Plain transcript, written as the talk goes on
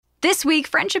This week,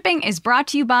 Friendshipping is brought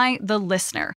to you by The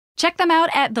Listener. Check them out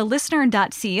at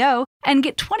thelistener.co and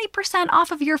get 20% off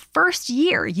of your first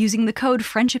year using the code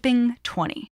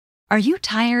Friendshipping20. Are you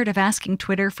tired of asking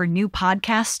Twitter for new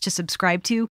podcasts to subscribe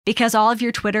to because all of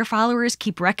your Twitter followers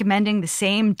keep recommending the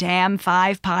same damn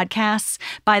 5 podcasts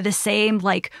by the same,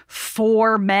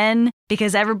 4 men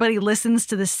because everybody listens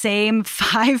to the same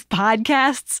 5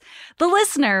 podcasts? The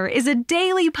Listener is a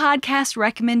daily podcast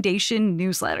recommendation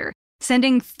newsletter,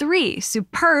 sending 3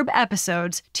 superb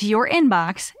episodes to your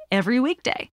inbox every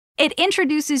weekday. It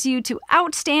introduces you to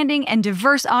outstanding and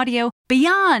diverse audio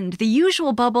beyond the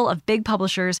usual bubble of big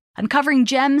publishers, uncovering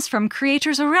gems from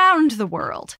creators around the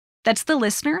world. That's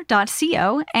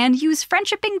thelistener.co and use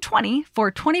Friendshipping20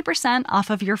 for 20%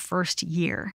 off of your first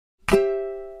year.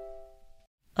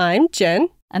 I'm Jen.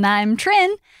 And I'm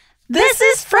Trin. This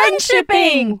is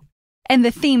Friendshipping! And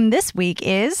the theme this week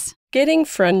is... Getting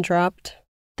friend dropped.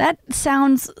 That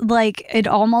sounds like it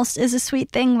almost is a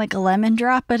sweet thing, like a lemon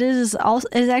drop, but it is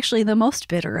actually the most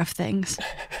bitter of things.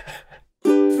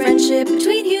 Friendship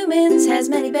between humans has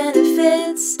many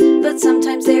benefits, but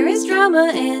sometimes there is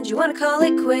drama and you want to call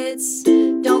it quits.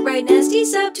 Don't write nasty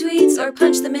subtweets or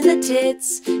punch them in the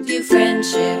tits. View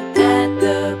friendship at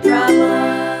the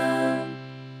problem.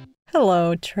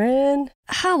 Hello, Trin.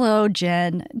 Hello,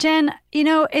 Jen. Jen,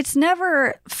 it's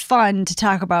never fun to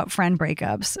talk about friend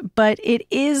breakups, but it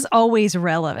is always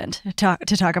relevant to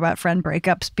talk about friend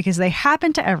breakups because they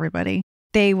happen to everybody.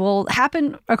 They will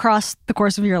happen across the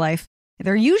course of your life.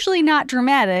 They're usually not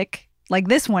dramatic like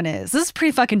this one is. This is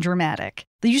pretty fucking dramatic.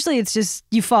 Usually it's just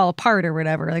you fall apart or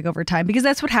whatever, over time, because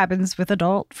that's what happens with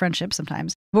adult friendships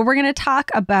sometimes. But we're going to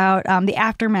talk about the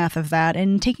aftermath of that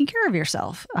and taking care of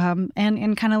yourself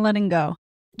and kind of letting go.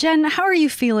 Jen, how are you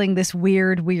feeling this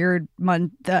weird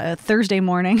Thursday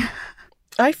morning?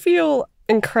 I feel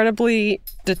incredibly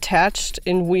detached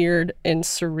and weird and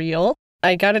surreal.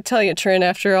 I gotta tell you, Trin,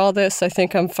 after all this, I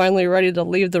think I'm finally ready to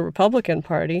leave the Republican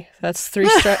Party. That's 3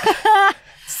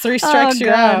 strikes,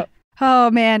 you're out.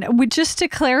 Oh, man. Just to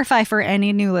clarify for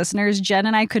any new listeners, Jen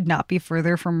and I could not be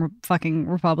further from fucking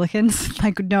Republicans.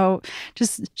 No,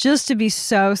 just to be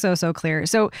so clear.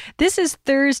 So this is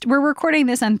Thursday. We're recording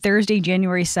this on Thursday,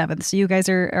 January 7th. So you guys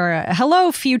are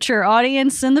hello, future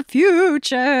audience in the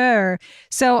future.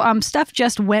 So stuff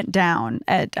just went down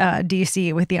at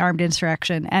D.C. with the armed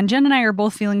insurrection. And Jen and I are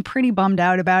both feeling pretty bummed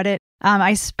out about it.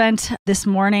 I spent this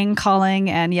morning calling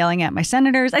and yelling at my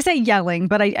senators. I say yelling,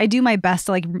 but I do my best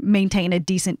to maintain a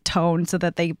decent tone so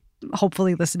that they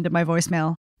hopefully listen to my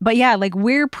voicemail. But yeah,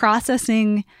 we're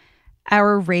processing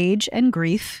our rage and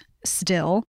grief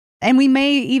still. And we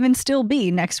may even still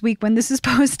be next week when this is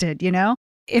posted,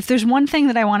 If there's one thing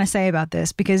that I want to say about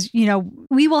this, because,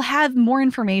 we will have more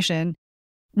information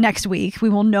next week. We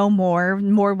will know more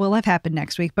will have happened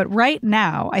next week. But right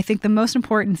now, I think the most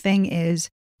important thing is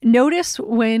notice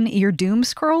when you're doom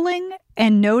scrolling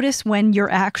and notice when you're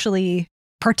actually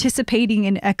participating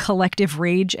in a collective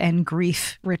rage and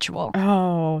grief ritual.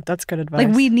 Oh, that's good advice.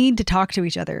 We need to talk to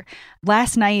each other.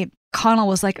 Last night, Connell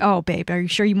was like, "Oh, babe, are you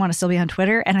sure you want to still be on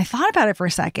Twitter?" And I thought about it for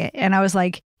a second and I was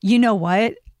like, you know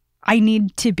what? I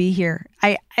need to be here.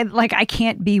 I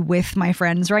can't be with my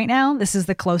friends right now. This is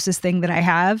the closest thing that I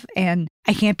have and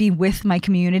I can't be with my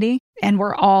community and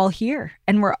we're all here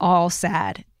and we're all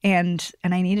sad and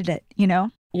I needed it,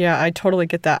 Yeah, I totally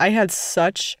get that. I had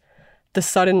such the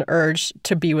sudden urge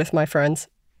to be with my friends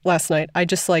last night. I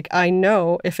just I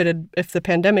know if the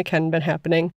pandemic hadn't been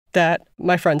happening, that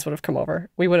my friends would have come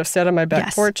over. We would have sat on my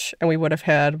back porch and we would have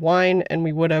had wine and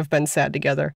we would have been sad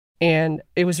together. And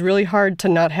it was really hard to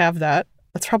not have that.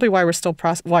 That's probably why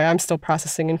why I'm still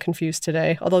processing and confused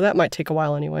today, although that might take a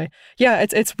while anyway. Yeah,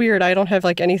 it's weird. I don't have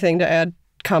anything to add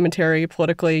commentary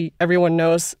politically. Everyone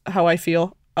knows how I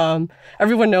feel.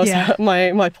 Everyone knows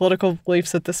my political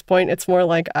beliefs at this point. It's more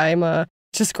I'm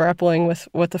just grappling with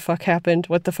what the fuck happened,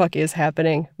 what the fuck is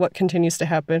happening, what continues to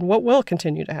happen, what will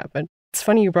continue to happen. It's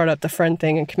funny you brought up the friend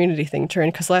thing and community thing,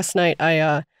 Trin, because last night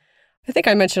I think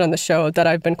I mentioned on the show that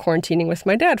I've been quarantining with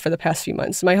my dad for the past few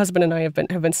months. My husband and I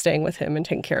have been staying with him and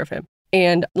taking care of him.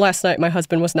 And last night, my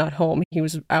husband was not home. He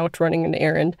was out running an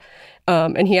errand.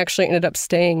 And he actually ended up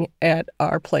staying at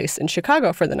our place in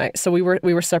Chicago for the night. So we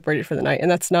were separated for the night.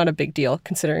 And that's not a big deal,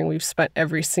 considering we've spent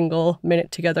every single minute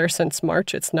together since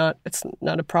March. It's not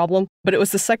a problem. But it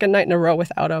was the second night in a row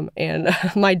without him. And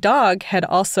my dog had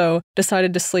also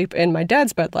decided to sleep in my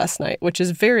dad's bed last night, which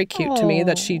is very cute to me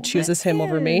that she chooses him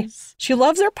over me. She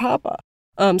loves her papa.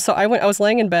 So I was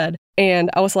laying in bed and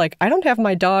I was like, I don't have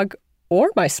my dog or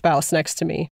my spouse next to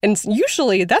me. And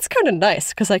usually that's kind of nice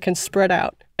because I can spread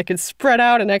out I could spread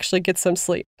out and actually get some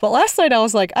sleep. But last night I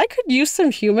was like, I could use some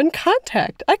human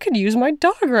contact. I could use my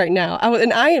dog right now.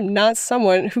 And I am not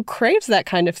someone who craves that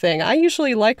kind of thing. I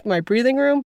usually like my breathing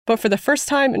room, but for the first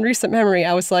time in recent memory,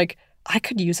 I was like, I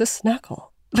could use a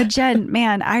snuggle. But Jen,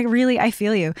 man, I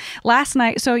feel you. Last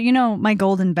night, so you know my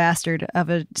golden bastard of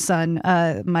a son,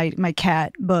 my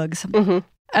cat, Bugs.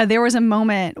 Mm-hmm. There was a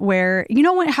moment where, you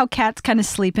know how cats kind of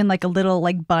sleep in like a little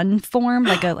like bun form,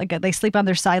 like a they sleep on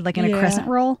their side like in a crescent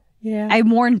roll. Yeah. I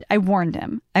warned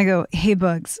him. I go, hey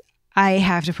Bugs, I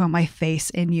have to put my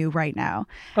face in you right now.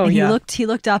 Oh, and yeah. He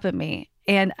looked up at me,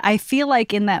 and I feel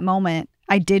like in that moment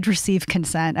I did receive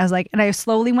consent. I was like, and I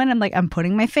slowly went, I'm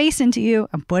putting my face into you.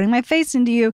 I'm putting my face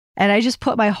into you. And I just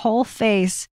put my whole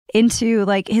face into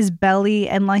like his belly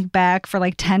and like back for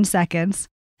like 10 seconds.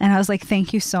 And I was like,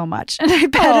 thank you so much. And I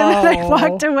pet him and I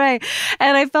walked away.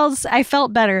 And I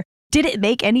felt better. Did it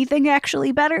make anything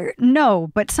actually better?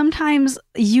 No. But sometimes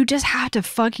you just have to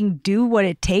fucking do what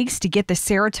it takes to get the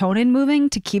serotonin moving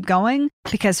to keep going.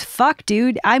 Because fuck,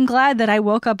 dude, I'm glad that I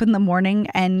woke up in the morning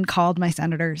and called my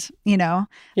senators, you know?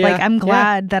 Yeah, like, I'm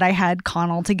glad that I had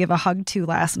Connell to give a hug to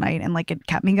last night, and like it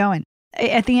kept me going.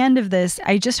 At the end of this,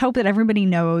 I just hope that everybody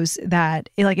knows that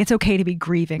like it's okay to be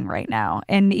grieving right now.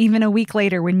 And even a week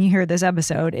later, when you hear this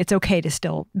episode, it's okay to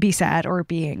still be sad or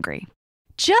be angry.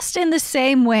 Just in the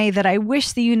same way that I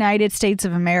wish the United States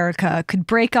of America could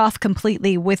break off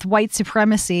completely with white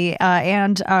supremacy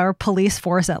and our police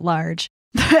force at large,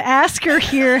 the Asker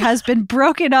here has been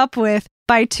broken up with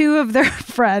by two of their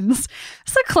friends.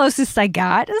 It's the closest I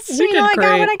got. You did I great.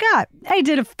 got what I got.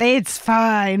 It's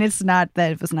fine. It was not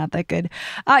that good.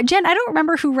 Jen, I don't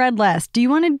remember who read last. Do you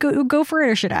want to go for it,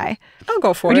 or should I? I'll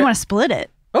go for it. Or do you want to split it?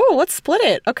 Oh, let's split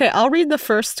it. Okay, I'll read the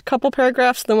first couple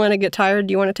paragraphs, then when I get tired,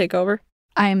 do you want to take over?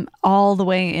 I'm all the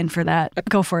way in for that.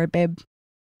 Go for it, babe.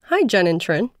 Hi, Jen and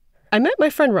Trin. I met my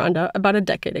friend Rhonda about a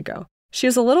decade ago. She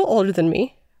is a little older than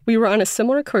me. We were on a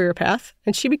similar career path,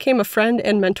 and she became a friend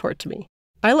and mentor to me.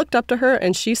 I looked up to her,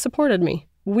 and she supported me.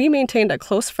 We maintained a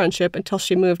close friendship until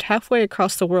she moved halfway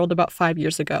across the world about 5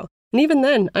 years ago. And even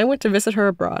then, I went to visit her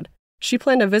abroad. She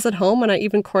planned a visit home, and I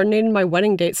even coordinated my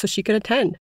wedding date so she could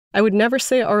attend. I would never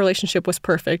say our relationship was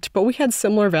perfect, but we had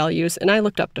similar values, and I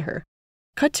looked up to her.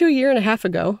 Cut to 1.5 years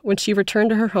ago, when she returned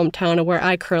to her hometown and where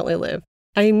I currently live.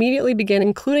 I immediately began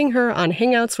including her on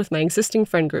hangouts with my existing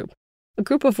friend group, a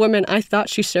group of women I thought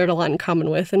she shared a lot in common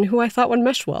with and who I thought would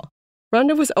mesh well.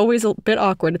 Rhonda was always a bit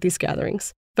awkward at these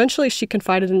gatherings. Eventually, she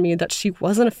confided in me that she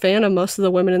wasn't a fan of most of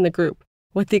the women in the group,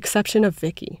 with the exception of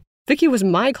Vicky. Vicky was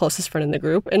my closest friend in the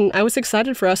group, and I was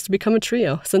excited for us to become a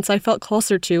trio, since I felt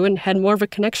closer to and had more of a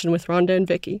connection with Rhonda and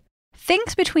Vicky.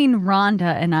 Things between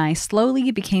Rhonda and I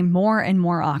slowly became more and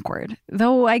more awkward,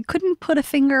 though I couldn't put a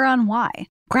finger on why.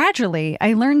 Gradually,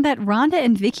 I learned that Rhonda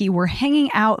and Vicky were hanging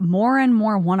out more and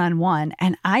more one-on-one,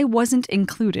 and I wasn't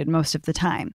included most of the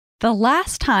time. The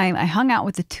last time I hung out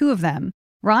with the two of them,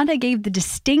 Rhonda gave the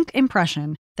distinct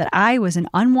impression that I was an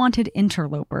unwanted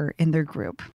interloper in their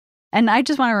group. And I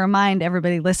just want to remind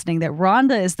everybody listening that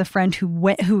Rhonda is the friend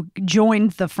who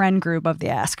joined the friend group of the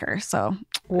Asker. So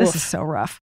this is so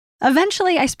rough.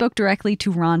 Eventually, I spoke directly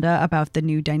to Rhonda about the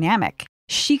new dynamic.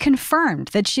 She confirmed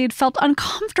that she had felt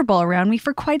uncomfortable around me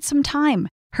for quite some time.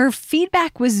 Her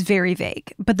feedback was very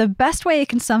vague, but the best way I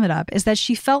can sum it up is that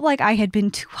she felt like I had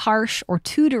been too harsh or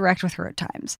too direct with her at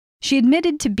times. She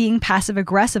admitted to being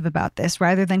passive-aggressive about this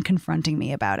rather than confronting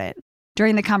me about it.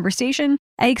 During the conversation,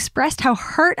 I expressed how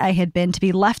hurt I had been to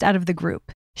be left out of the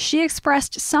group. She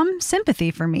expressed some sympathy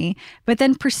for me, but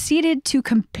then proceeded to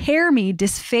compare me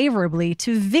disfavorably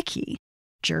to Vicky.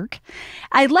 Jerk.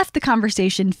 I left the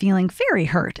conversation feeling very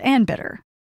hurt and bitter.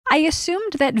 I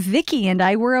assumed that Vicky and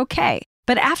I were okay,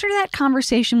 but after that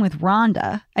conversation with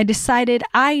Rhonda, I decided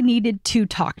I needed to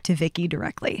talk to Vicky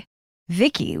directly.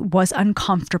 Vicky was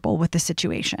uncomfortable with the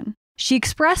situation. She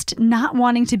expressed not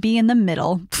wanting to be in the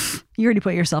middle. You already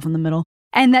put yourself in the middle.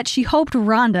 And that she hoped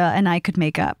Rhonda and I could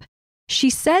make up. She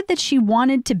said that she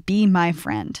wanted to be my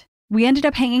friend. We ended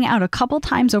up hanging out a couple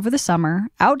times over the summer,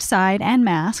 outside and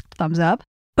masked, thumbs up,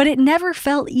 but it never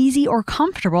felt easy or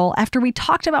comfortable after we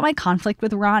talked about my conflict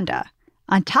with Rhonda.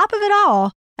 On top of it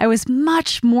all, I was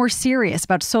much more serious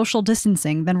about social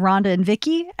distancing than Rhonda and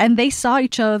Vicky, and they saw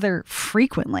each other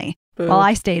frequently while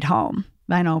I stayed home.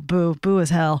 I know, boo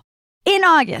as hell. In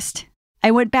August,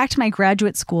 I went back to my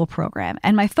graduate school program,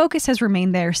 and my focus has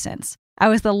remained there since. I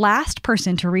was the last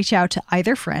person to reach out to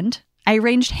either friend. I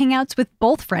arranged hangouts with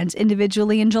both friends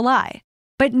individually in July,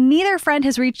 but neither friend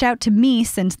has reached out to me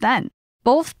since then.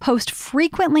 Both post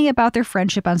frequently about their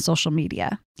friendship on social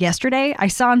media. Yesterday, I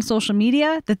saw on social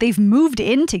media that they've moved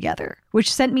in together,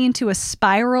 which sent me into a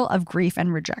spiral of grief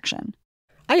and rejection.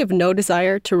 I have no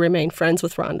desire to remain friends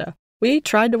with Rhonda. We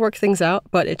tried to work things out,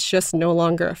 but it's just no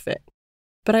longer a fit.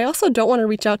 But I also don't want to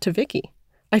reach out to Vicky.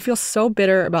 I feel so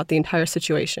bitter about the entire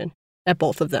situation, at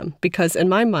both of them, because in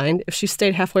my mind, if she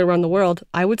stayed halfway around the world,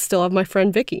 I would still have my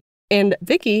friend Vicky. And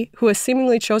Vicky, who has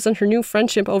seemingly chosen her new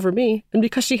friendship over me, and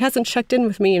because she hasn't checked in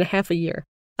with me in half a year.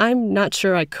 I'm not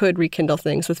sure I could rekindle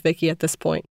things with Vicky at this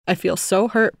point. I feel so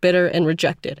hurt, bitter, and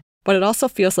rejected. But it also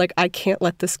feels like I can't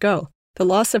let this go. The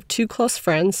loss of two close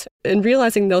friends, and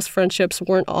realizing those friendships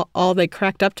weren't all they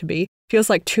cracked up to be, feels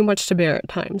like too much to bear at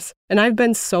times. And I've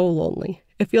been so lonely.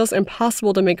 It feels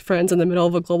impossible to make friends in the middle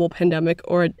of a global pandemic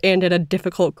and at a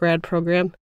difficult grad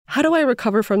program. How do I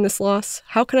recover from this loss?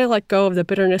 How can I let go of the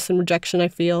bitterness and rejection I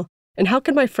feel? And how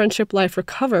can my friendship life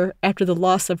recover after the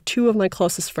loss of two of my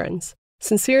closest friends?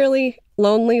 Sincerely,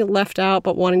 lonely, left out,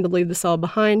 but wanting to leave this all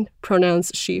behind.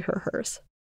 Pronouns she, her, hers.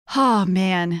 Oh,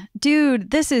 man.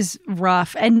 Dude, this is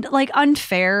rough and like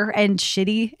unfair and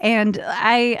shitty. And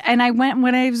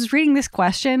when I was reading this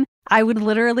question, I would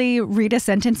literally read a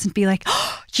sentence and be like,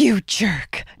 oh, you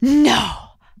jerk. No.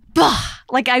 Bah.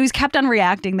 Like I was kept on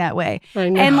reacting that way. I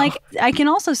know. And like I can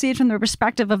also see it from the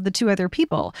perspective of the two other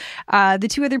people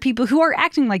who are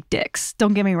acting like dicks.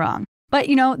 Don't get me wrong. But,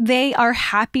 you know, they are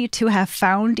happy to have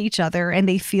found each other and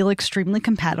they feel extremely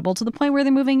compatible to the point where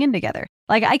they're moving in together.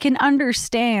 Like I can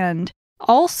understand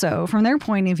also from their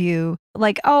point of view,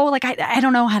 like, oh, like I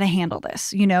don't know how to handle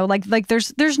this, you know, like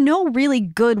there's no really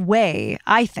good way,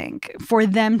 I think, for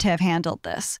them to have handled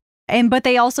this. But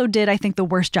they also did, I think, the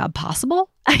worst job possible.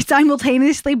 I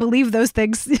simultaneously believe those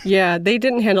things. Yeah, they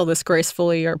didn't handle this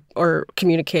gracefully or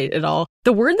communicate at all.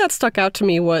 The word that stuck out to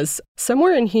me was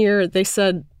somewhere in here, they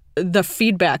said the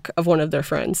feedback of one of their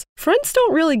friends. Friends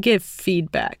don't really give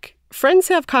feedback. Friends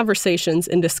have conversations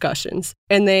and discussions,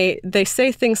 and they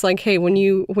say things like, hey, when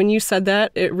you said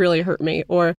that, it really hurt me,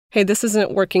 or hey, this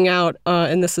isn't working out,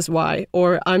 and this is why,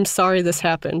 or I'm sorry this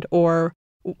happened, or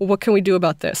what can we do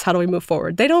about this? How do we move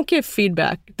forward? They don't give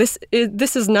feedback. This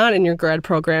is not in your grad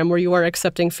program where you are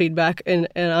accepting feedback and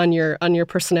on your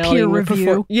personality. Peer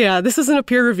review. Yeah, this isn't a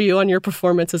peer review on your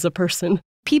performance as a person.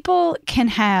 People can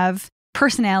have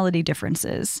personality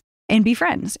differences and be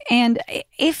friends. And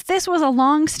if this was a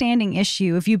long-standing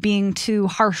issue of you being too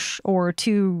harsh or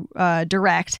too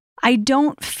direct, I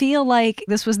don't feel like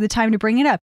this was the time to bring it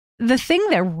up. The thing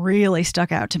that really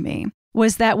stuck out to me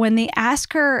was that when the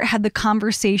asker had the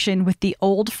conversation with the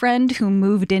old friend who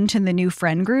moved into the new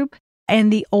friend group,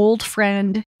 and the old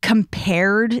friend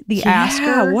compared the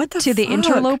asker to the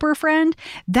interloper friend,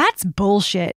 that's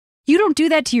bullshit. You don't do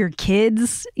that to your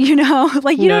kids, you know?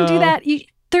 Like, you don't do that.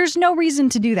 There's no reason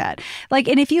to do that. Like,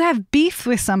 and if you have beef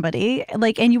with somebody,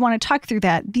 like, and you want to talk through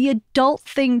that, the adult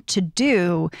thing to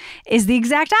do is the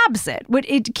exact opposite.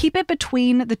 Keep it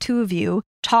between the two of you,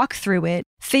 talk through it,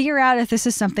 figure out if this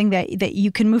is something that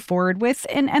you can move forward with,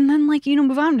 and then, like, you know,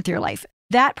 move on with your life.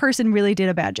 That person really did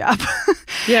a bad job.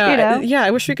 Yeah, you know? Yeah.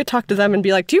 I wish we could talk to them and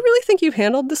be like, do you really think you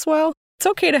handled this well? It's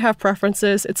okay to have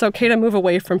preferences. It's okay to move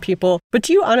away from people. But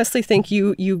do you honestly think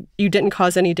you didn't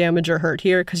cause any damage or hurt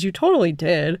here? Because you totally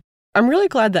did. I'm really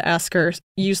glad the asker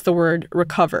used the word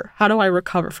recover. How do I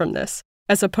recover from this?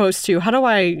 As opposed to, how do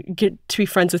I get to be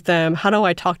friends with them? How do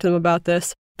I talk to them about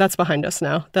this? That's behind us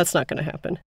now. That's not going to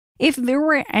happen. If there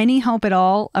were any hope at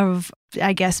all of,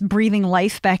 I guess, breathing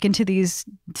life back into these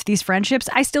friendships,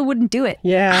 I still wouldn't do it.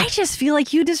 Yeah. I just feel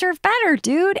like you deserve better,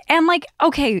 dude. And like,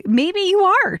 okay, maybe you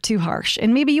are too harsh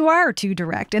and maybe you are too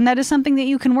direct, and that is something that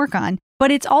you can work on. But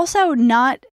it's also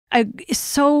not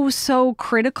so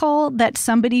critical that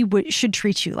somebody should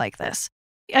treat you like this.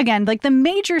 Again, like the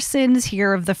major sins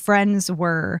here of the friends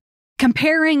were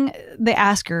comparing the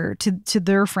asker to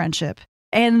their friendship.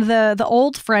 And the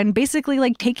old friend basically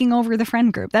like taking over the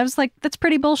friend group. That's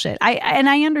pretty bullshit.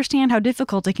 I understand how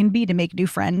difficult it can be to make new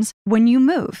friends when you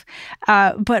move.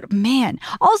 But man,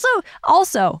 also,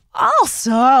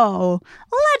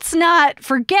 let's not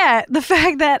forget the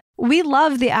fact that we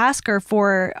love the asker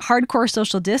for hardcore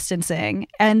social distancing.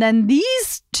 And then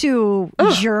these two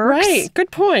jerks. Right. Good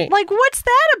point. Like, what's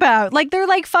that about? Like, they're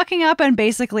like fucking up on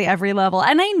basically every level.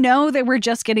 And I know that we're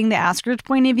just getting the asker's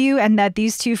point of view and that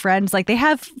these two friends, like, they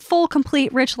have full,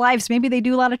 complete, rich lives. Maybe they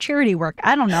do a lot of charity work.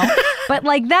 I don't know. But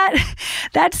like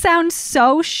that sounds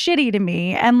so shitty to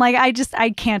me. And like, I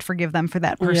can't forgive them for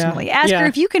that personally. Yeah. Asker,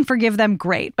 if you can forgive them,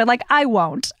 great. But like, I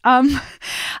won't.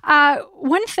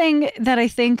 One thing that I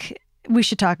think we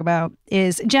should talk about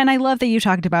is, Jen, I love that you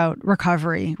talked about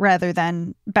recovery rather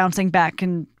than bouncing back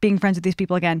and being friends with these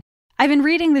people again. I've been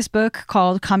reading this book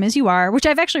called Come As You Are, which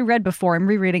I've actually read before. I'm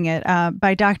rereading it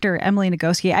by Dr. Emily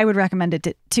Nagoski. I would recommend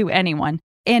it to anyone.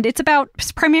 And it's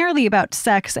primarily about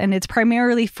sex, and it's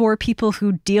primarily for people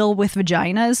who deal with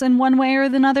vaginas in one way or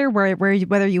another,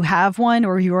 whether you have one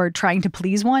or you are trying to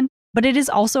please one. But it is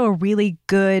also a really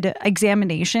good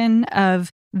examination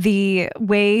of the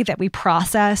way that we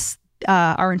process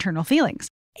our internal feelings.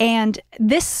 And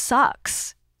this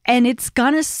sucks. And it's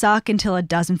gonna suck until it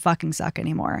doesn't fucking suck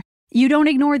anymore. You don't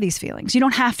ignore these feelings. You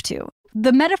don't have to.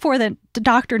 The metaphor that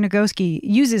Dr. Nagoski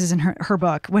uses in her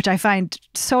book, which I find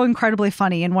so incredibly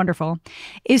funny and wonderful,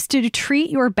 is to treat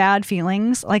your bad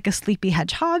feelings like a sleepy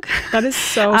hedgehog. That is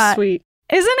so sweet.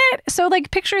 Isn't it? So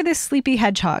picture this sleepy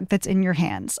hedgehog that's in your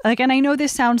hands. And I know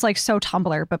this sounds like so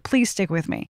Tumblr, but please stick with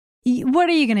me. What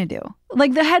are you going to do?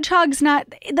 The hedgehog's not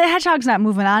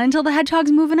moving on until the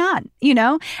hedgehog's moving on,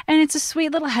 And it's a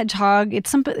sweet little hedgehog.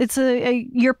 It's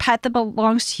your pet that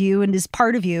belongs to you and is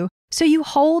part of you. So you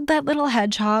hold that little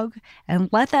hedgehog and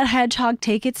let that hedgehog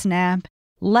take its nap.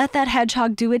 Let that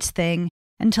hedgehog do its thing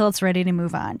until it's ready to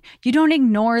move on. You don't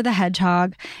ignore the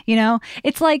hedgehog.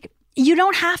 It's like you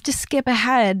don't have to skip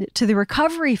ahead to the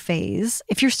recovery phase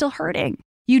if you're still hurting.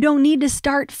 You don't need to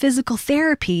start physical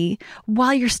therapy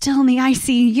while you're still in the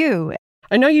ICU.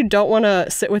 I know you don't want to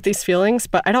sit with these feelings,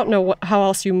 but I don't know how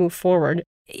else you move forward.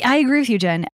 I agree with you,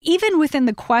 Jen. Even within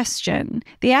the question,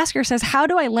 the asker says, how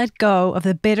do I let go of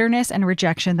the bitterness and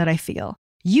rejection that I feel?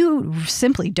 You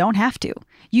simply don't have to.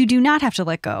 You do not have to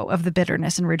let go of the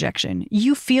bitterness and rejection.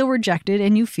 You feel rejected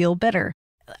and you feel bitter.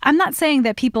 I'm not saying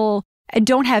that people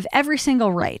don't have every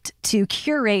single right to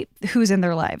curate who's in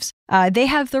their lives. They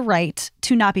have the right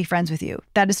to not be friends with you.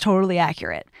 That is totally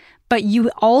accurate. But you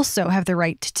also have the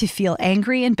right to feel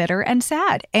angry and bitter and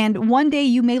sad. And one day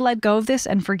you may let go of this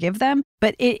and forgive them,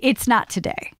 but it's not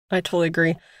today. I totally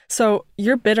agree. So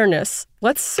your bitterness,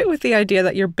 let's sit with the idea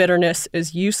that your bitterness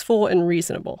is useful and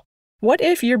reasonable. What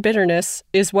if your bitterness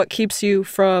is what keeps you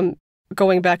from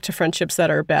going back to friendships that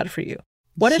are bad for you?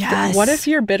 What if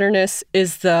your bitterness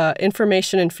is the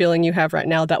information and feeling you have right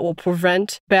now that will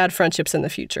prevent bad friendships in the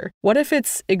future? What if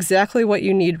it's exactly what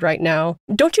you need right now?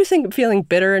 Don't you think feeling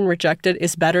bitter and rejected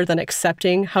is better than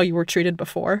accepting how you were treated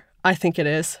before? I think it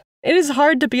is. It is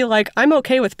hard to be like, I'm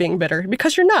okay with being bitter,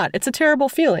 because you're not. It's a terrible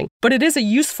feeling, but it is a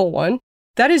useful one.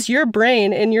 That is your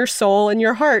brain and your soul and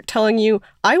your heart telling you,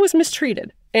 I was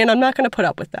mistreated, and I'm not going to put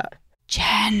up with that.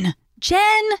 Jen,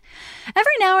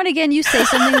 every now and again you say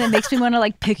something that makes me want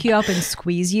to pick you up and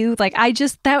squeeze you.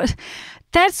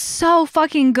 That's so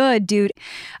fucking good, dude.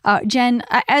 Jen,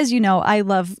 as you know, I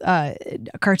love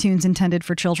cartoons intended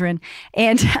for children.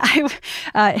 And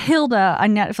Hilda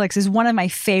on Netflix is one of my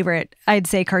favorite, I'd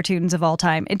say, cartoons of all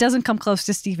time. It doesn't come close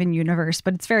to Steven Universe,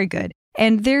 but it's very good.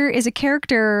 And there is a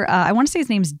character, I want to say his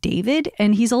name's David,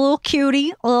 and he's a little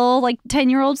cutie, a little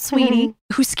 10-year-old sweetie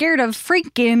who's scared of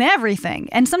freaking everything.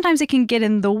 And sometimes it can get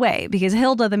in the way because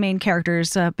Hilda, the main character,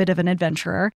 is a bit of an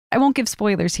adventurer. I won't give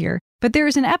spoilers here, but there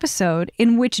is an episode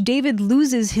in which David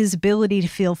loses his ability to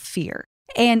feel fear.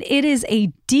 And it is a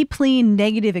deeply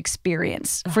negative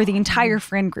experience for the entire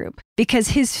friend group because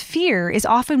his fear is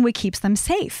often what keeps them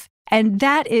safe. And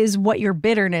that is what your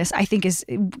bitterness, I think,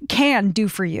 can do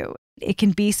for you. It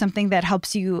can be something that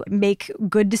helps you make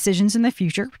good decisions in the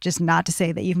future, which is not to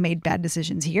say that you've made bad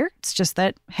decisions here. It's just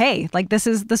that, hey,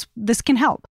 this can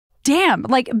help. Damn,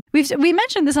 we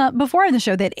mentioned this before in the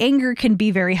show that anger can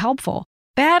be very helpful.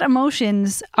 Bad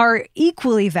emotions are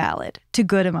equally valid to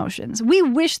good emotions. We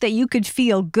wish that you could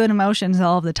feel good emotions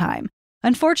all of the time.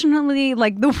 Unfortunately,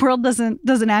 the world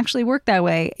doesn't actually work that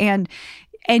way, and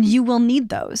you will need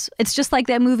those. It's just like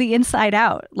that movie Inside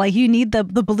Out. You need the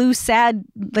blue sad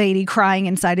lady crying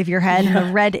inside of your head and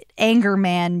the red anger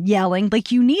man yelling.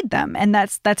 You need them, and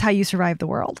that's how you survive the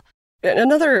world.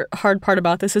 Another hard part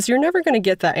about this is you're never going to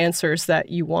get the answers that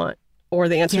you want or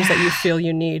the answers that you feel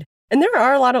you need. And there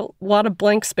are a lot of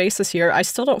blank spaces here. I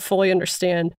still don't fully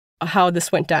understand how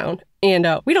this went down. And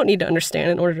we don't need to understand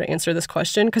in order to answer this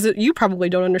question because you probably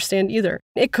don't understand either.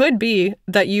 It could be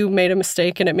that you made a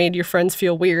mistake and it made your friends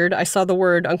feel weird. I saw the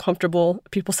word uncomfortable.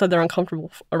 People said they're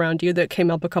uncomfortable around you. That came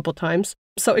up a couple times.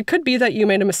 So it could be that you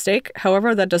made a mistake.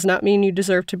 However, that does not mean you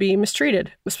deserve to be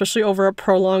mistreated, especially over a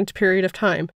prolonged period of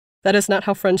time. That is not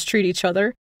how friends treat each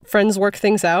other. Friends work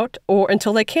things out or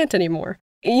until they can't anymore.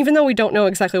 Even though we don't know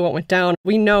exactly what went down,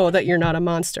 we know that you're not a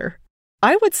monster.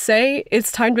 I would say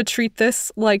it's time to treat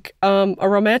this like a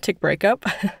romantic breakup.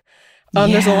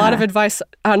 There's a lot of advice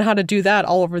on how to do that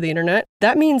all over the internet.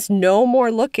 That means no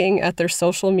more looking at their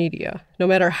social media. No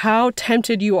matter how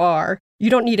tempted you are,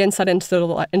 you don't need insight into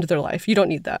their life. You don't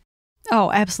need that.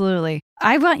 Oh, absolutely.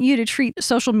 I want you to treat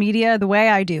social media the way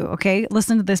I do, okay?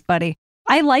 Listen to this, buddy.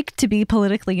 I like to be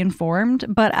politically informed,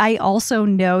 but I also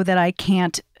know that I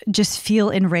can't just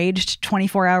feel enraged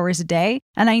 24 hours a day.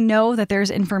 And I know that there's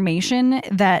information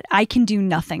that I can do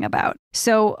nothing about.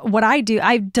 So what I do,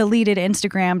 I've deleted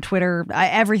Instagram, Twitter,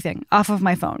 everything off of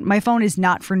my phone. My phone is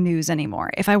not for news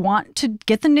anymore. If I want to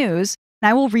get the news,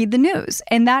 I will read the news.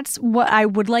 And that's what I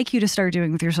would like you to start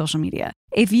doing with your social media.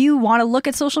 If you want to look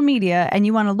at social media and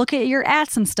you want to look at your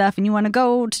ads and stuff and you want to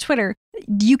go to Twitter,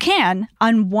 you can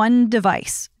on one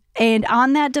device. And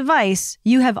on that device,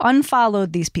 you have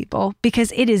unfollowed these people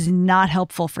because it is not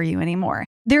helpful for you anymore.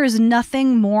 There is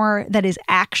nothing more that is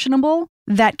actionable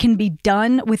that can be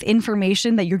done with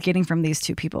information that you're getting from these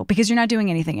two people because you're not doing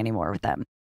anything anymore with them.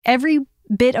 Every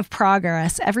bit of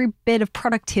progress, every bit of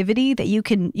productivity that you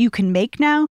can make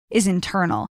now is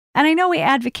internal. And I know we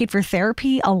advocate for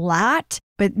therapy a lot,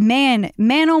 but man,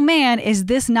 oh man, is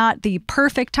this not the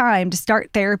perfect time to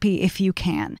start therapy if you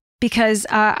can? Because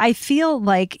I feel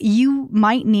like you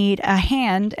might need a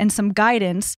hand and some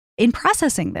guidance in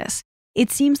processing this.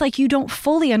 It seems like you don't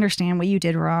fully understand what you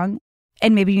did wrong,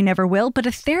 and maybe you never will, but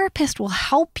a therapist will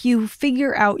help you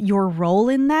figure out your role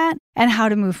in that and how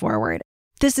to move forward.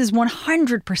 This is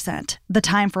 100% the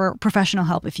time for professional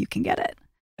help if you can get it.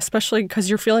 Especially because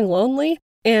you're feeling lonely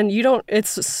and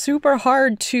it's super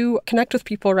hard to connect with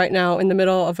people right now in the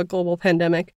middle of a global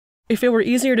pandemic. If it were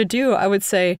easier to do, I would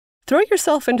say, throw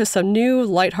yourself into some new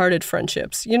lighthearted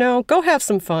friendships. Go have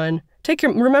some fun.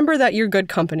 Remember that you're good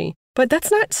company. But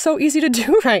that's not so easy to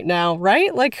do right now,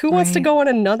 right? Like, who wants to go on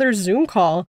another Zoom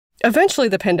call? Eventually,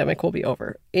 the pandemic will be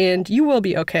over, and you will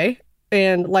be okay.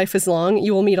 And life is long.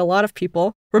 You will meet a lot of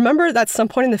people. Remember that at some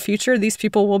point in the future, these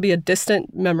people will be a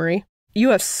distant memory. You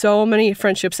have so many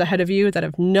friendships ahead of you that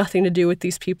have nothing to do with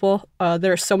these people.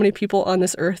 There are so many people on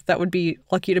this earth that would be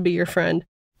lucky to be your friend.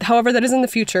 However, that is in the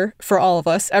future for all of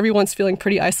us. Everyone's feeling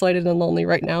pretty isolated and lonely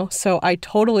right now. So I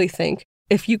totally think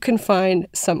if you can find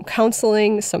some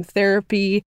counseling, some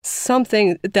therapy,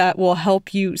 something that will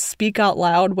help you speak out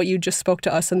loud what you just spoke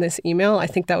to us in this email, I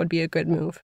think that would be a good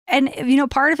move. And,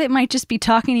 part of it might just be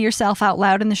talking to yourself out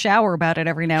loud in the shower about it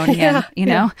every now and again,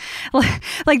 know?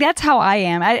 Like that's how I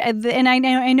am.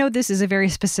 I know this is a very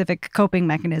specific coping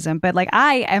mechanism, but like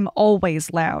I am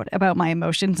always loud about my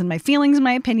emotions and my feelings and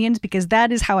my opinions because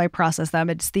that is how I process them.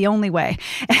 It's the only way.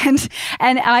 And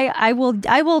I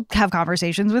will have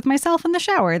conversations with myself in the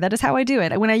shower. That is how I do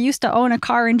it. When I used to own a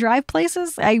car and drive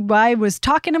places, I was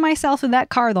talking to myself in that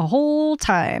car the whole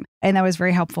time. And that was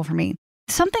very helpful for me.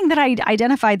 Something that I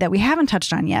identified that we haven't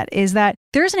touched on yet is that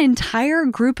there's an entire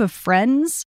group of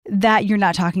friends that you're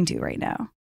not talking to right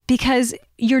now because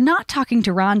you're not talking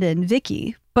to Rhonda and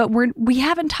Vicky, but we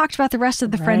haven't talked about the rest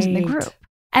of the friends in the group.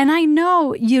 And I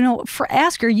know, for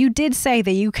Asker, you did say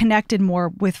that you connected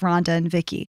more with Rhonda and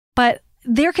Vicky, but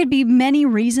there could be many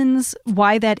reasons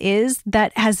why that is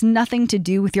that has nothing to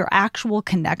do with your actual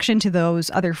connection to those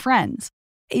other friends.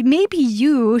 Maybe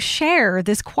you share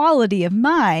this quality of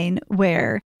mine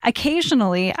where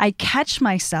occasionally I catch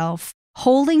myself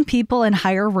holding people in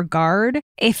higher regard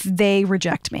if they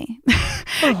reject me.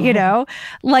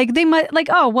 Like they might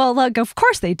of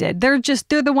course they did. They're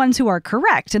the ones who are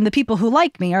correct. And the people who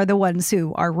like me are the ones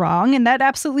who are wrong. And that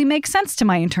absolutely makes sense to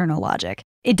my internal logic.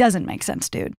 It doesn't make sense,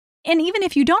 dude. And even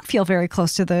if you don't feel very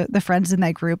close to the friends in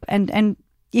that group and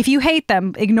if you hate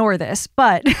them, ignore this.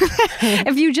 But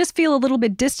if you just feel a little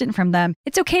bit distant from them,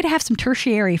 it's okay to have some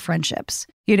tertiary friendships.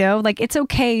 It's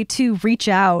okay to reach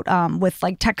out with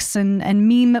like texts and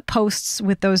meme posts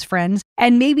with those friends.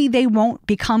 And maybe they won't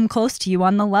become close to you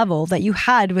on the level that you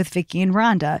had with Vicky and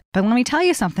Rhonda. But let me tell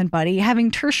you something, buddy.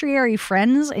 Having tertiary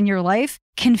friends in your life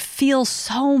can feel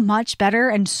so much better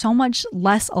and so much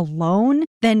less alone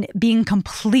than being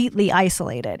completely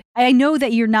isolated. I know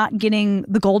that you're not getting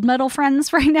the gold medal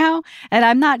friends right now. And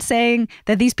I'm not saying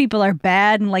that these people are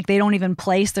bad and like they don't even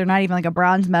place. They're not even like a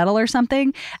bronze medal or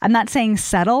something. I'm not saying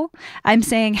settle. I'm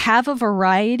saying have a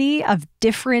variety of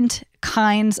different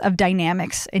kinds of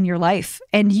dynamics in your life.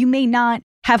 And you may not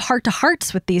have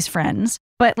heart-to-hearts with these friends,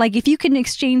 but like if you can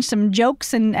exchange some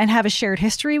jokes and have a shared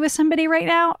history with somebody right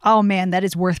now, oh man, that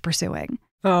is worth pursuing.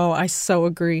 Oh, I so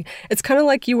agree. It's kind of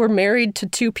like you were married to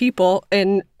two people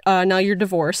and now you're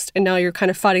divorced and now you're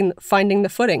kind of finding the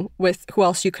footing with who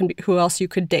else you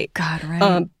could date. God,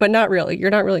 right. But not really.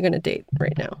 You're not really going to date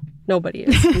right now. Nobody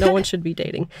is. No one should be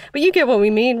dating. But you get what we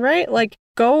mean, right? Like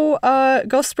go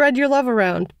spread your love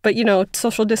around, but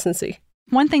social distancing.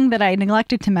 One thing that I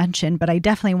neglected to mention, but I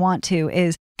definitely want to,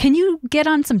 is can you get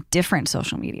on some different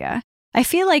social media? I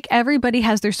feel like everybody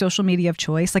has their social media of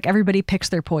choice. Like everybody picks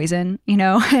their poison, you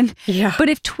know? And Yeah. but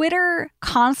if Twitter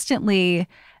constantly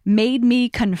made me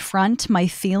confront my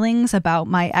feelings about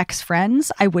my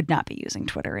ex-friends, I would not be using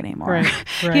Twitter anymore.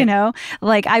 Right. You know,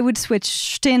 like I would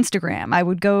switch to Instagram. I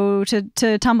would go to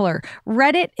Tumblr.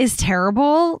 Reddit is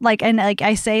terrible. Like, and like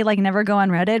I say, like never go on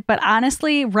Reddit. But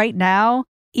honestly, right now,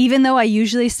 even though I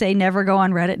usually say never go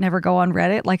on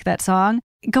Reddit, like that song,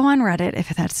 go on Reddit if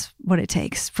that's what it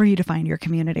takes for you to find your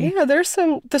community. Yeah, there's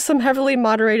some heavily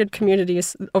moderated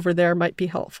communities over there might be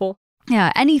helpful.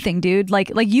 Yeah, anything, dude.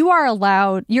 Like you're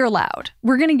allowed.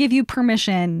 We're going to give you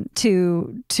permission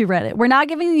to Reddit. We're not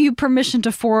giving you permission to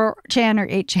 4chan or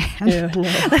 8chan. Yeah,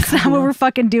 no. That's not what we're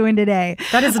fucking doing today.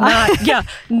 That is not. Yeah,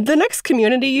 the next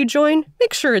community you join,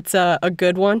 make sure it's a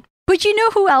good one. But you know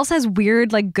who else has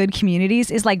weird, like, good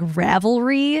communities is like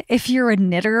Ravelry. If you're a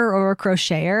knitter or a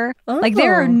crocheter, like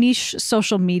there are niche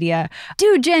social media.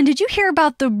 Dude, Jen, did you hear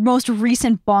about the most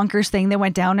recent bonkers thing that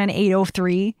went down on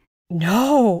 803?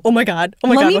 No. Oh my God.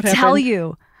 Let me what tell happened?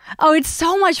 you. Oh, it's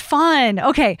so much fun.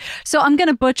 Okay, so I'm going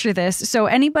to butcher this. So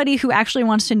anybody who actually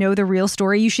wants to know the real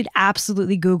story, you should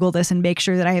absolutely Google this and make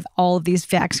sure that I have all of these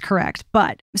facts correct.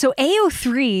 But so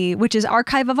AO3, which is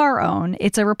Archive of Our Own,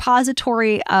 it's a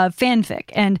repository of fanfic.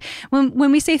 And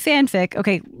when we say fanfic,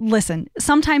 okay, listen,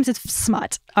 sometimes it's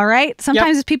smut, all right?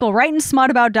 Sometimes it's people writing smut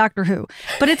about Doctor Who,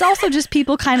 but it's also just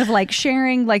people kind of like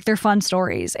sharing like their fun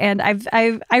stories. And I've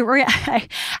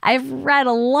read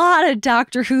a lot of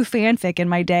Doctor Who fanfic in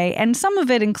my day, and some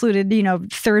of it included, you know,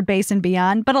 Third Base and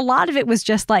beyond, but a lot of it was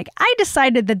just like, I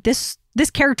decided that this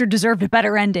character deserved a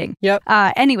better ending. Yep.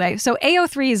 Anyway, so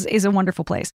AO3 is a wonderful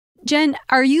place. Jen,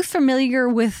 are you familiar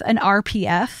with an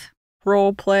RPF?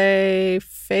 Role play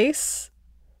face?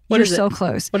 You're so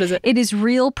close. What is it? It is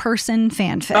real person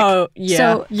fanfic. Oh, yeah.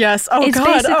 So yes. Oh, it's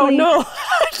God. Oh, no.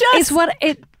 Yes.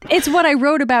 It's what I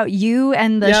wrote about you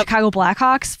and the Chicago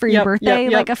Blackhawks for your birthday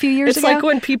like a few years ago. It's like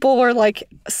when people were like,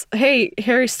 hey,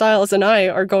 Harry Styles and I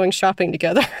are going shopping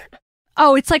together.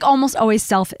 Oh, it's like almost always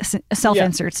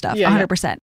self-insert stuff,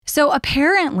 100%. So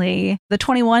apparently the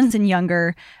 21s and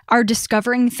younger are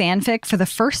discovering fanfic for the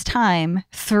first time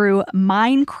through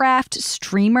Minecraft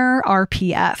streamer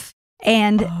RPF.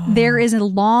 And there is a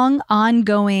long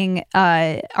ongoing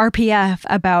RPF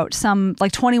about some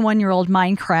like 21-year-old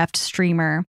Minecraft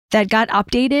streamer that got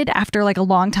updated after like a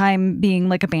long time being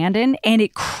like abandoned, and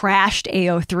it crashed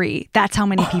AO3. That's how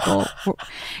many people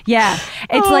yeah.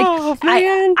 It's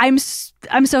man.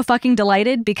 I'm so fucking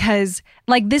delighted because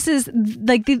like this is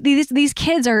like these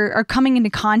kids are coming into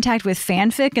contact with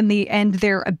fanfic and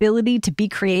their ability to be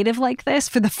creative like this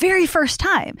for the very first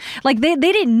time. Like they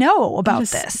didn't know about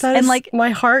this. And like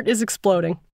my heart is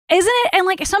exploding. Isn't it? And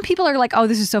like some people are like, oh,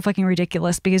 this is so fucking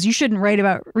ridiculous because you shouldn't write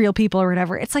about real people or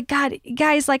whatever. It's like, God,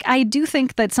 guys, like I do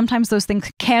think that sometimes those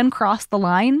things can cross the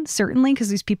line, certainly, because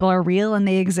these people are real and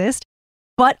they exist.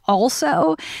 But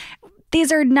also,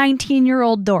 these are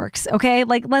 19-year-old dorks, okay?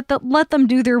 Like let them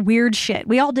do their weird shit.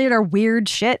 We all did our weird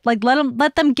shit. Like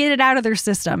let them get it out of their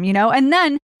system, you know? And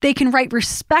then they can write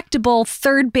respectable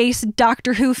Third Base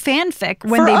Doctor Who fanfic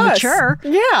when they mature.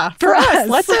 Yeah, for us.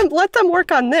 Let them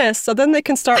work on this so then they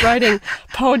can start writing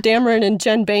Poe Dameron and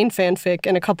Jen Bain fanfic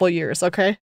in a couple of years,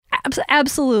 okay?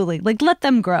 Absolutely. Like, let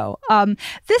them grow.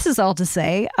 This is all to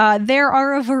say, there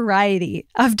are a variety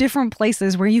of different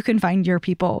places where you can find your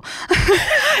people.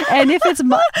 And if it's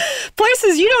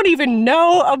places you don't even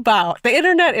know about, the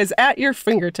internet is at your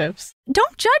fingertips.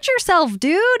 Don't judge yourself,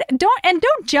 dude.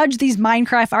 Don't judge these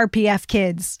Minecraft RPF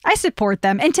kids. I support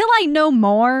them until I know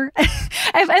more.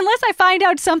 Unless I find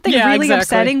out something really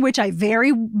upsetting, which I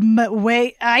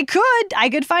I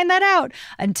could find that out.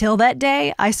 Until that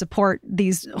day, I support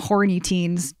these horny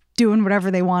teens doing whatever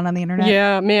they want on the internet.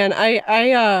 Yeah, man.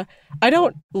 I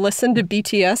don't listen to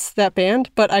BTS, that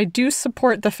band, but I do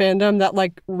support the fandom that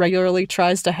like regularly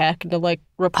tries to hack into like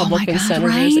Republican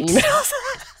senators' emails.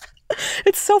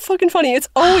 It's so fucking funny. It's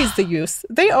always the youth.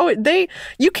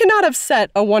 You cannot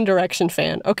upset a One Direction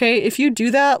fan, okay? If you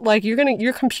do that, like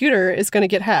your computer is gonna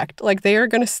get hacked. Like they are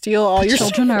gonna steal all your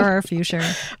children are our future.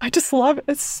 I just love it.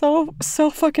 It's so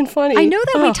fucking funny. I know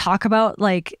that we talk about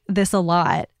like this a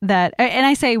lot. That, and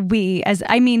I say we as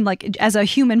a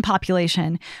human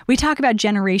population, we talk about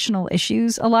generational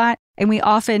issues a lot. And we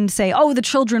often say, oh, the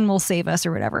children will save us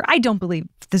or whatever. I don't believe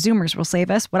the Zoomers will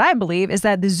save us. What I believe is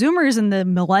that the Zoomers and the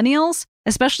millennials,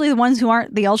 especially the ones who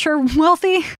aren't the ultra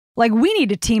wealthy, like we need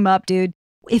to team up, dude.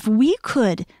 If we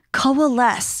could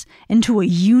coalesce into a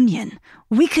union,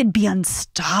 we could be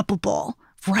unstoppable,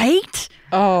 right?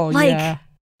 Oh, like, yeah.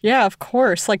 Yeah, of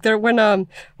course. Like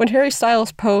when Harry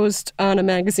Styles posed on a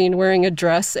magazine wearing a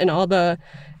dress and all the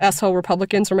asshole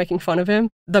Republicans were making fun of him,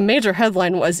 the major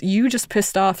headline was, "You just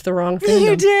pissed off the wrong fandom."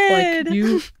 You did. Like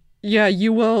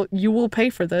you will pay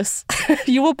for this.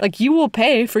 you will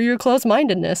pay for your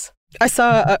closed-mindedness. I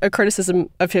saw a criticism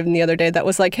of him the other day that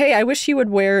was like, hey, I wish he would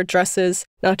wear dresses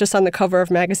not just on the cover of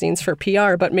magazines for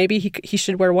PR, but maybe he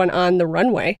should wear one on the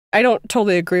runway. I don't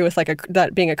totally agree with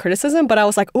that being a criticism, but I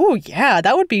was like, oh, yeah,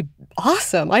 that would be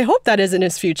awesome. I hope that is in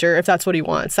his future if that's what he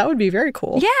wants. That would be very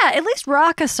cool. Yeah, at least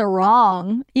rock a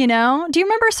sarong, you know? Do you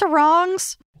remember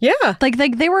sarongs? Yeah. Like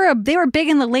they were big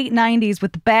in the late 90s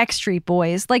with the Backstreet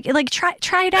Boys. Like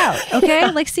try it out, okay? Yeah.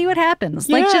 Like see what happens.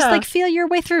 Like just like feel your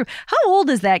way through. How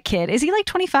old is that kid? Is he like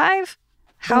 25?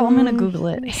 I'm going to Google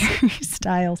it. Harry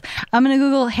Styles. I'm going to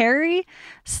Google Harry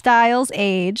Styles'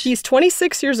 age. He's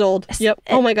 26 years old. Yep.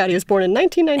 Oh my God, he was born in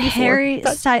 1994. Harry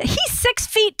Styles. He's 6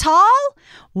 feet tall?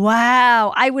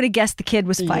 Wow. I would have guessed the kid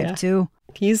was 5'2".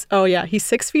 He's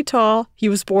 6 feet tall. He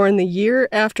was born the year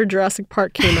after Jurassic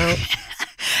Park came out.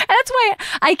 And that's why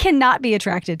I cannot be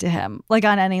attracted to him, like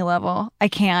on any level. I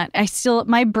can't.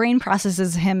 My brain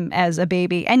processes him as a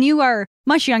baby. And you are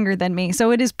much younger than me,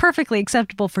 so it is perfectly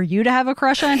acceptable for you to have a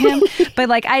crush on him. But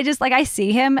like, I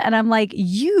see him and I'm like,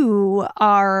 am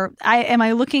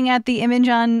I looking at the image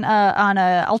on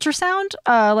a ultrasound?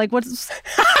 Like what's,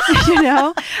 you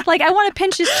know, like I want to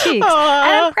pinch his cheeks. Aww.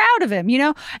 And I'm proud of him, you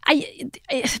know.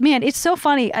 Man, it's so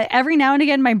funny. Every now and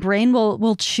again, my brain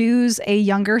will choose a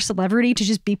younger celebrity to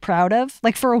just be proud of.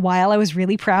 Like for a while, I was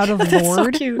really proud of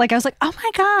Lorde. So like I was like, oh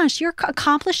my gosh, you're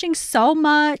accomplishing so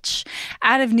much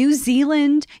out of New Zealand.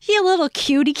 You little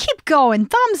cutie, keep going.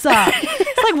 Thumbs up.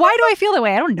 It's like, why do I feel that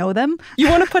way? I don't know them. You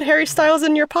want to put Harry Styles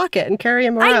in your pocket and carry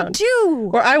him around. I do.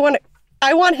 Or I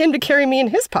want him to carry me in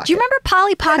his pocket. Do you remember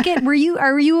Polly Pocket?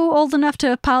 Are you old enough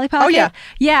to Polly Pocket? Oh yeah.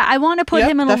 Yeah, I want to put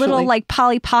him in definitely. a little like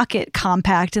Polly Pocket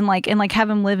compact and like have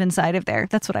him live inside of there.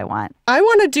 That's what I want. I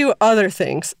want to do other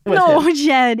things with him.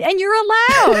 Jen, and you're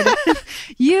allowed.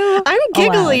 I'm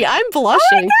giggly. Allowed. I'm blushing.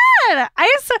 Oh my God.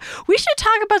 We should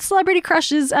talk about celebrity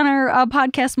crushes on our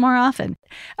podcast more often.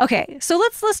 Okay, so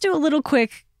let's do a little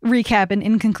quick recap and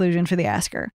in conclusion for the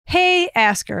asker. Hey,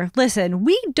 asker, listen,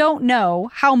 we don't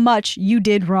know how much you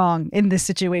did wrong in this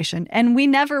situation, and we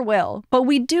never will, but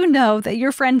we do know that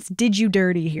your friends did you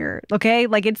dirty here, okay?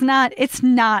 Like, it's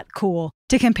not cool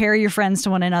to compare your friends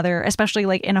to one another, especially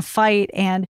like in a fight,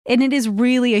 and it is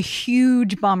really a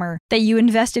huge bummer that you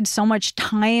invested so much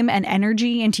time and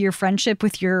energy into your friendship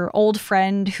with your old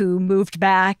friend who moved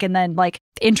back and then like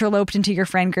interloped into your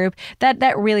friend group.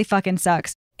 That really fucking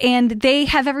sucks. And they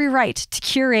have every right to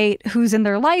curate who's in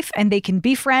their life and they can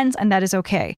be friends and that is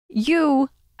okay. You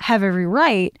have every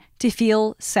right to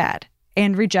feel sad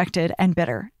and rejected and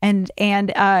bitter. And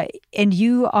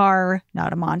you are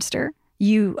not a monster.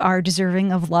 You are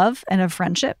deserving of love and of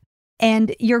friendship.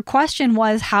 And your question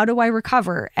was, how do I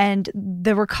recover? And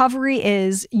the recovery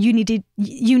is you need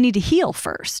to heal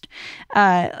first.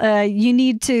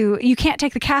 You can't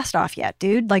take the cast off yet,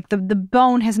 dude. Like the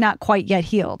bone has not quite yet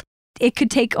healed. It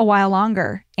could take a while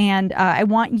longer. And I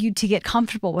want you to get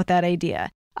comfortable with that idea.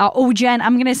 Jen,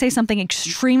 I'm going to say something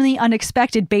extremely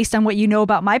unexpected based on what you know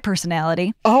about my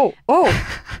personality. Oh,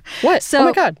 what? So, oh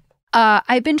my God.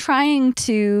 I've been trying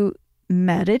to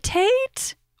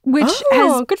meditate, which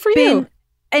has good for been you.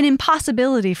 An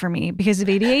impossibility for me because of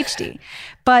ADHD.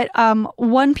 But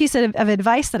one piece of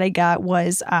advice that I got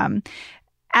was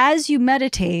as you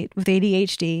meditate with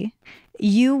ADHD,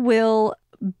 you will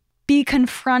be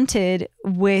confronted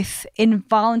with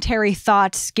involuntary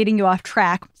thoughts getting you off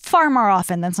track far more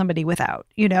often than somebody without,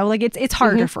 you know, like it's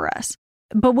harder for us.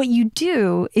 But what you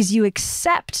do is you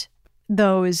accept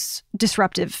those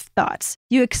disruptive thoughts.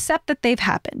 You accept that they've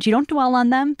happened. You don't dwell on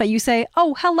them, but you say,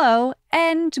 oh, hello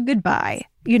and goodbye,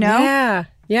 you know? Yeah.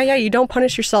 You don't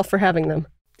punish yourself for having them.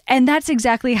 And that's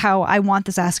exactly how I want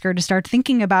this asker to start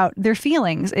thinking about their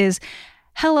feelings is,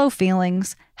 hello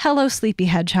feelings, hello sleepy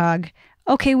hedgehog.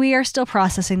 Okay, we are still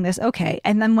processing this. Okay.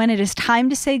 And then when it is time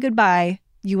to say goodbye,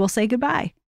 you will say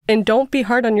goodbye. And don't be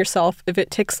hard on yourself if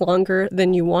it takes longer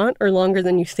than you want or longer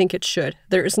than you think it should.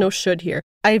 There is no should here.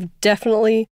 I've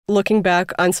definitely, looking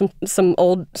back on some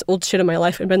old shit in my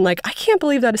life, and been like, I can't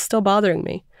believe that is still bothering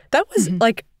me. That was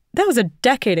that was a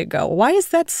decade ago. Why is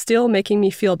that still making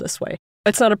me feel this way?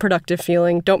 It's not a productive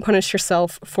feeling. Don't punish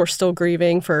yourself for still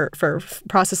grieving, for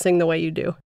processing the way you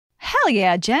do. Hell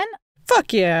yeah, Jen.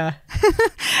 Fuck yeah.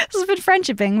 This has been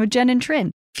Friendshiping with Jen and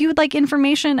Trin. If you would like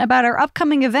information about our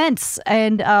upcoming events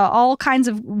and all kinds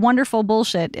of wonderful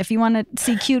bullshit, if you want to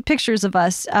see cute pictures of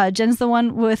us, Jen's the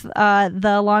one with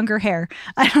the longer hair.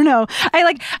 I don't know.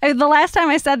 The last time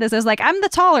I said this, I was like, I'm the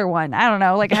taller one. I don't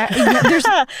know. Like,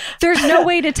 there's no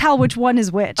way to tell which one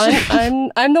is which.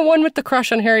 I'm the one with the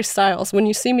crush on Harry Styles. When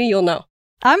you see me, you'll know.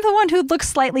 I'm the one who looks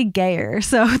slightly gayer,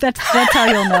 so that's how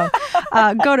you'll know.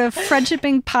 Go to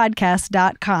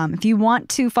friendshippingpodcast.com. If you want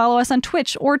to follow us on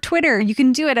Twitch or Twitter, you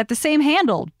can do it at the same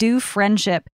handle, Do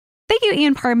Friendship. Thank you,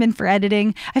 Ian Parman, for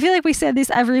editing. I feel like we said this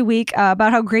every week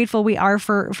about how grateful we are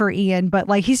for Ian, but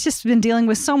like he's just been dealing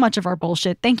with so much of our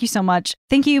bullshit. Thank you so much.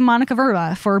 Thank you, Monica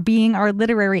Verba, for being our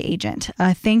literary agent.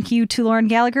 Thank you to Lauren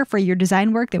Gallagher for your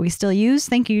design work that we still use.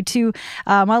 Thank you to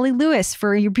Molly Lewis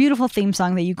for your beautiful theme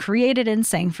song that you created and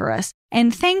sang for us.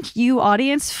 And thank you,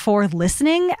 audience, for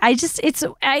listening.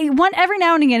 Every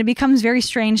now and again, it becomes very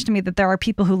strange to me that there are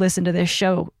people who listen to this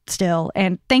show still.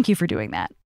 And thank you for doing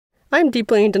that. I'm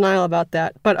deeply in denial about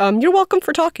that, but you're welcome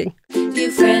for talking. View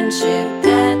friendship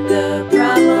at the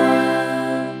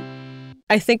problem.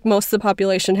 I think most of the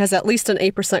population has at least an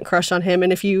 8% crush on him,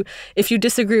 and if you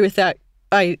disagree with that,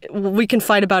 we can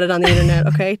fight about it on the internet.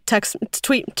 Okay,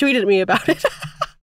 tweet at me about it.